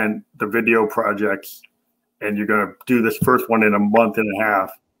present the video projects. And you're going to do this first one in 1.5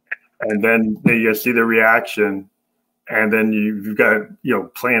 months, and then you see the reaction, and then you've got, you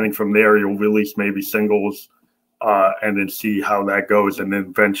know, planning from there. You'll release maybe singles, and then see how that goes, and then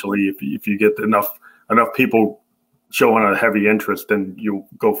eventually, if you get enough people showing a heavy interest, then you'll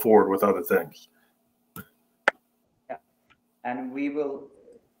go forward with other things. Yeah, and we will.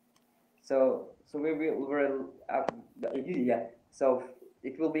 So we will. Yeah. So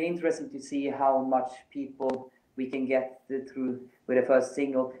it will be interesting to see how much people we can get through with the first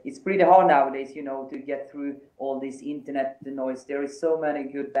single. It's pretty hard nowadays, you know, to get through all this internet noise. There is so many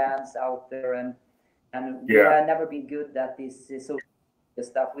good bands out there, and we have never been good at this social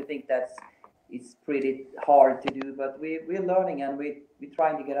stuff. We think it's pretty hard to do, but we're learning, and we're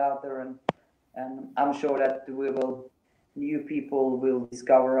trying to get out there, and I'm sure that new people will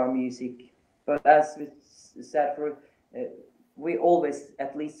discover our music. But as we said, we always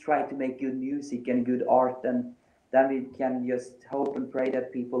at least try to make good music and good art, and then we can just hope and pray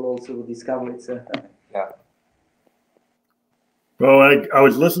that people also will discover it. So. Yeah. Well, I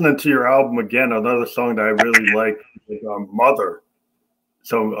was listening to your album again. Another song that I really like is Mother.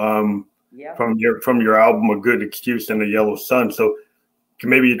 So Yeah. from your album A Good Excuse and the Yellow Sun. So can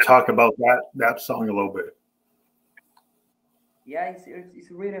maybe you talk about that song a little bit? Yeah, it's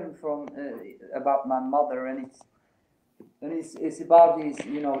written from about my mother, and it's about these,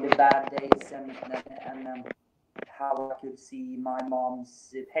 you know, the bad days and how I could see my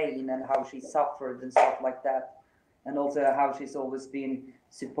mom's pain and how she suffered and stuff like that, and also how she's always been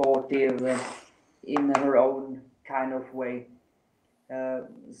supportive in her own kind of way.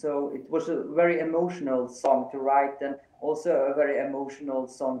 So it was a very emotional song to write, and also a very emotional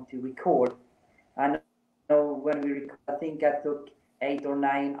song to record. I know when we record, I think I took 8 or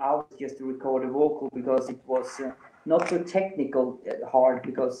 9 hours just to record a vocal, because it was not so technical hard,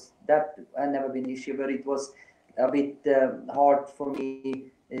 because that had never been an issue, but it was a bit hard for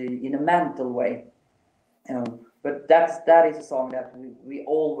me in a mental way. But that is a song that we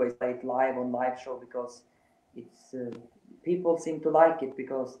always play it live on live show, because it's people seem to like it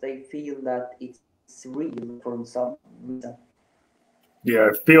because they feel that it's real for some reason. Yeah,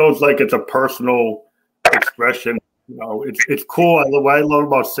 it feels like it's a personal expression. You know, it's cool. What I love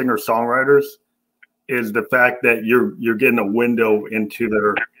about singer-songwriters is the fact that you're getting a window into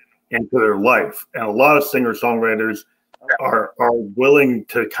their life. And a lot of singer-songwriters are willing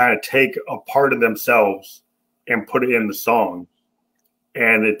to kind of take a part of themselves and put it in the song.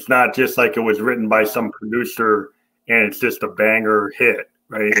 And it's not just like it was written by some producer and it's just a banger hit,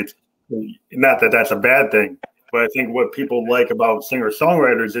 right? It's not that that's a bad thing, but I think what people like about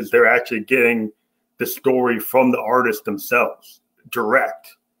singer-songwriters is they're actually getting the story from the artist themselves,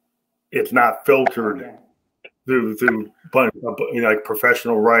 direct. It's not filtered through bunch of, you know, like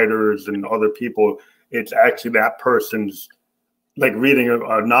professional writers and other people. It's actually that person's, like reading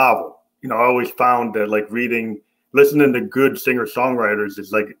a novel. You know, I always found that like listening to good singer-songwriters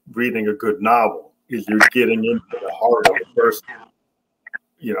is like reading a good novel. Is you're getting into the heart of the person,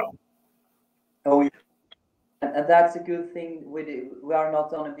 you know. Oh, yeah. And that's a good thing. We are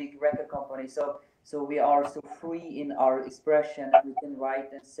not on a big record company, so we are so free in our expression. We can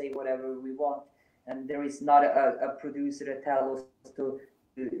write and say whatever we want, and there is not a producer that tells us to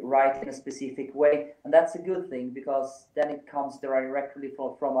write in a specific way, and that's a good thing, because then it comes directly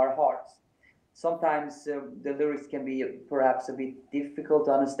from our hearts. Sometimes the lyrics can be perhaps a bit difficult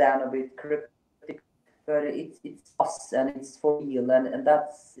to understand, a bit cryptic, but it's us and it's for real, and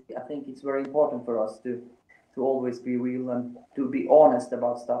that's, I think it's very important for us to always be real and to be honest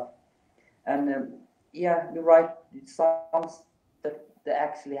about stuff. And yeah, you're right. It sounds that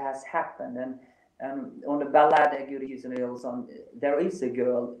actually has happened. And on the ballad A Good Excuse and the Yellow Sun, there is a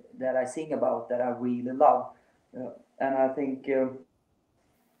girl that I sing about that I really love, and I think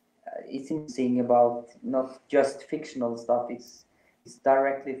it's interesting about not just fictional stuff. It's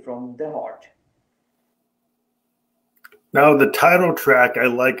directly from the heart. Now the title track, I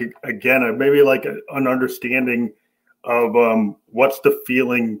like, again, maybe like an understanding of what's the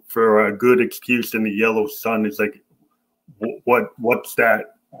feeling for A Good Excuse in the Yellow Sun. Is like, what's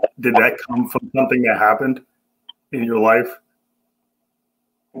that? Did that come from something that happened in your life?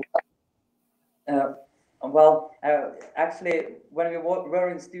 Well, actually, when we were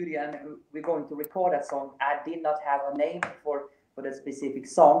in studio and we're going to record that song, I did not have a name for the specific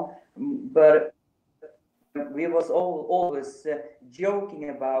song, but we was always joking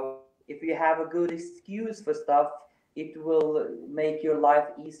about, if you have a good excuse for stuff, it will make your life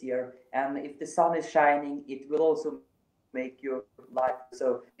easier, and if the sun is shining, it will also make your life.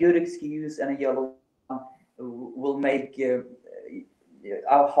 So good excuse and a yellow sun will make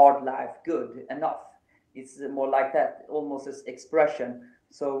our hard life good enough. It's more like that, almost as expression.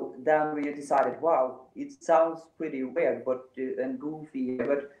 So then we decided, wow, it sounds pretty weird, but and goofy,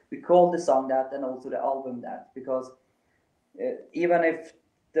 but we called the song that, and also the album that, because even if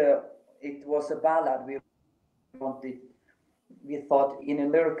it was a ballad, we thought in a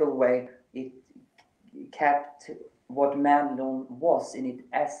lyrical way it kept what Mandylon was in its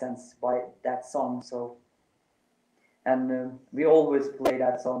essence by that song. So, and we always play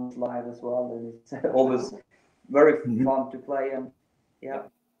that song live as well, and it's always very fun to play. And yeah,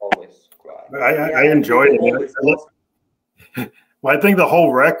 always I enjoyed it. Well, I think the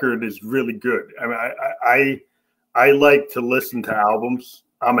whole record is really good. I mean, I like to listen to albums.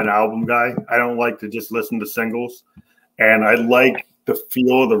 I'm an album guy. I don't like to just listen to singles, and I like the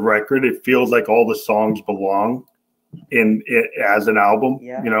feel of the record. It feels like all the songs belong in it as an album,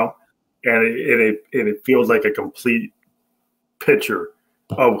 you know, and it feels like a complete picture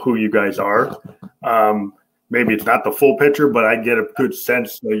of who you guys are. Maybe it's not the full picture, but I get a good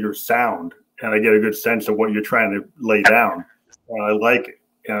sense of your sound, and I get a good sense of what you're trying to lay down. And I like it,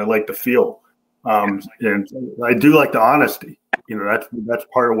 and I like the feel. And I do like the honesty. You know, that's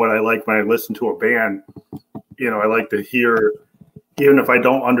part of what I like when I listen to a band. You know, I like to hear, even if I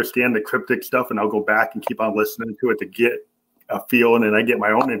don't understand the cryptic stuff, and I'll go back and keep on listening to it to get a feel, and then I get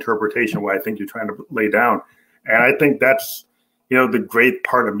my own interpretation of what I think you're trying to lay down. And I think that's, you know, the great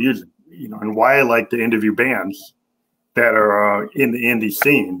part of music, you know, and why I like to interview bands that are in the indie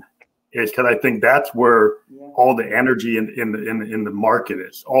scene is because I think that's where all the energy in the market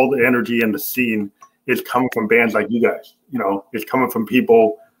is. All the energy in the scene is coming from bands like you guys. You know, it's coming from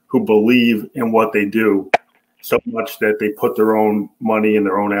people who believe in what they do so much that they put their own money and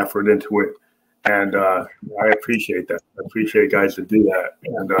their own effort into it. And I appreciate that. I appreciate guys that do that,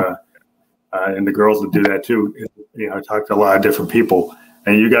 and the girls that do that too. You know, I talk to a lot of different people,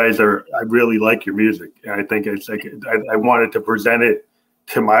 and you guys are. I really like your music, and I think it's like I wanted to present it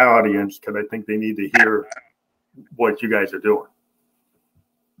to my audience because I think they need to hear what you guys are doing.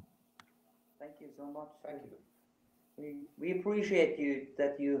 Thank you so much. Thank you. We appreciate you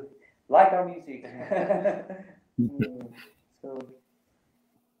that you like our music. So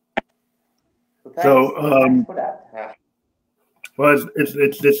thanks for that. Yeah. Well,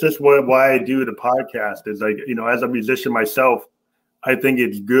 it's just why I do the podcast is like, you know, as a musician myself, I think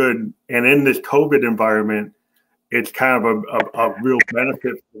it's good. And in this COVID environment, it's kind of a real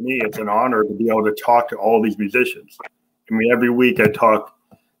benefit for me. It's an honor to be able to talk to all these musicians. I mean, every week I talk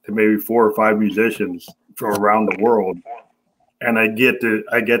to maybe 4 or 5 musicians from around the world, and I get to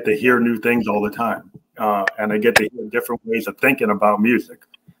hear new things all the time, and I get to hear different ways of thinking about music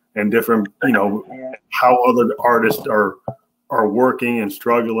and different, you know, how other artists are working and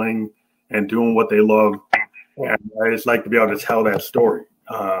struggling and doing what they love. And I just like to be able to tell that story,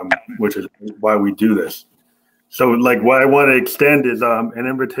 which is why we do this. So like what I want to extend is an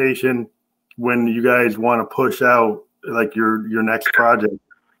invitation when you guys want to push out like your next project,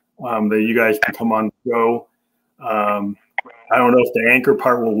 that you guys can come on the show. I don't know if the anchor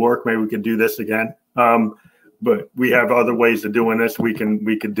part will work. Maybe we could do this again. But we have other ways of doing this. We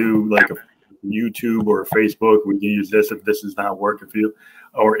could do like a YouTube or a Facebook. We can use this if this is not working for you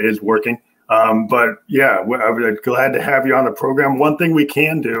or is working. But yeah, I'm glad to have you on the program. One thing we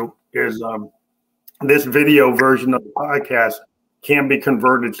can do is this video version of the podcast can be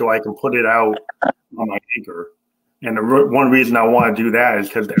converted so I can put it out on my Anchor. And one reason I want to do that is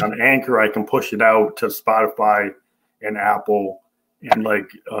because on Anchor, I can push it out to Spotify and Apple and like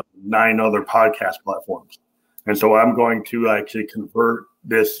 9 other podcast platforms. And so I'm going to actually convert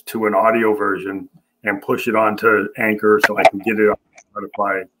this to an audio version and push it onto Anchor so I can get it on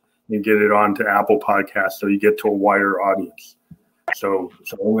Spotify and get it onto Apple Podcasts so you get to a wider audience. So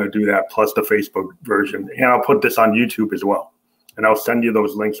I'm going to do that plus the Facebook version. And I'll put this on YouTube as well. And I'll send you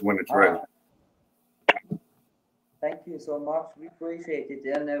those links when it's ready. Thank you so much. We appreciate it.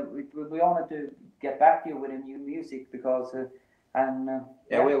 And we wanted to get back to you with a new music because we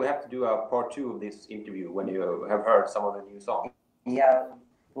have to do a part 2 of this interview when you have heard some of the new songs. Yeah.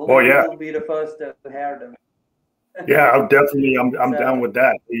 We'll be the first to hear them. Yeah, I'm down with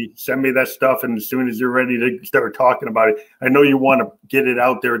that. You send me that stuff, and as soon as you're ready to start talking about it, I know you want to get it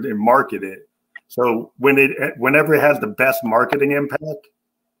out there and market it. So whenever it has the best marketing impact,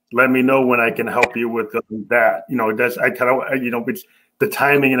 let me know when I can help you with that. You know, it's the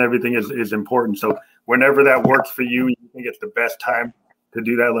timing and everything is important. So whenever that works for you, you think it's the best time to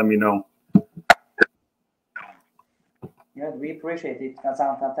do that, let me know. Yeah, we appreciate it. That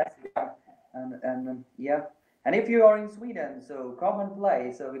sounds fantastic. And yeah. And if you are in Sweden, so come and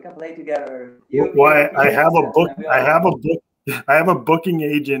play, so we can play together. I have a booking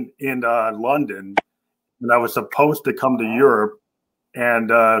agent in London, and I was supposed to come to Europe,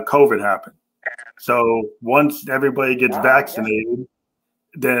 and COVID happened. So once everybody gets vaccinated,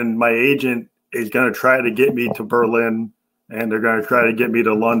 then my agent is going to try to get me to Berlin, and they're going to try to get me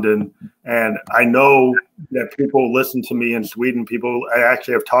to London. And I know that people listen to me in Sweden. I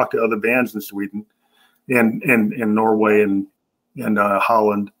actually have talked to other bands in Sweden. In Norway and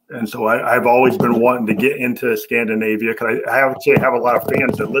Holland, and so I've always been wanting to get into Scandinavia because I have a lot of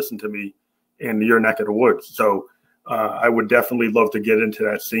fans that listen to me in your neck of the woods. So I would definitely love to get into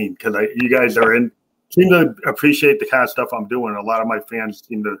that scene because you guys seem to appreciate the kind of stuff I'm doing. A lot of my fans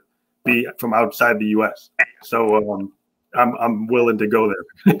seem to be from outside the U.S. So I'm willing to go there.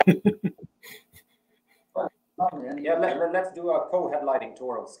 Yeah, let's do a co-headlining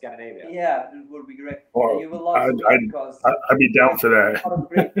tour of Scandinavia. Yeah, it would be great. Oh, you will love because I'd be down for that.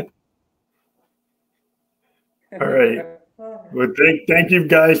 All right. Well, thank you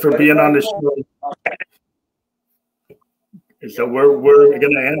guys for being on the show. So we're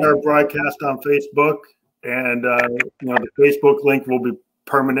going to end our broadcast on Facebook, and the Facebook link will be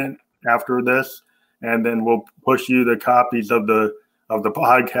permanent after this. and then we'll push you the copies of the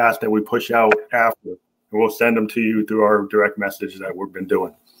podcast that we push out after. And we'll send them to you through our direct message that we've been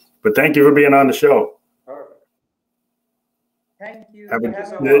doing. But thank you for being on the show. Perfect. Thank you.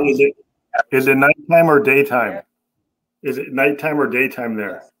 Is it nighttime or daytime? Yeah. Is it nighttime or daytime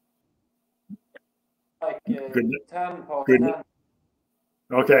there? Like good 10 past good 10.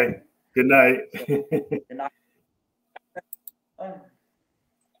 Okay. Good night. Good night.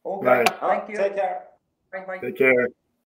 Okay. Bye. Thank you. Take care. Bye. Take care.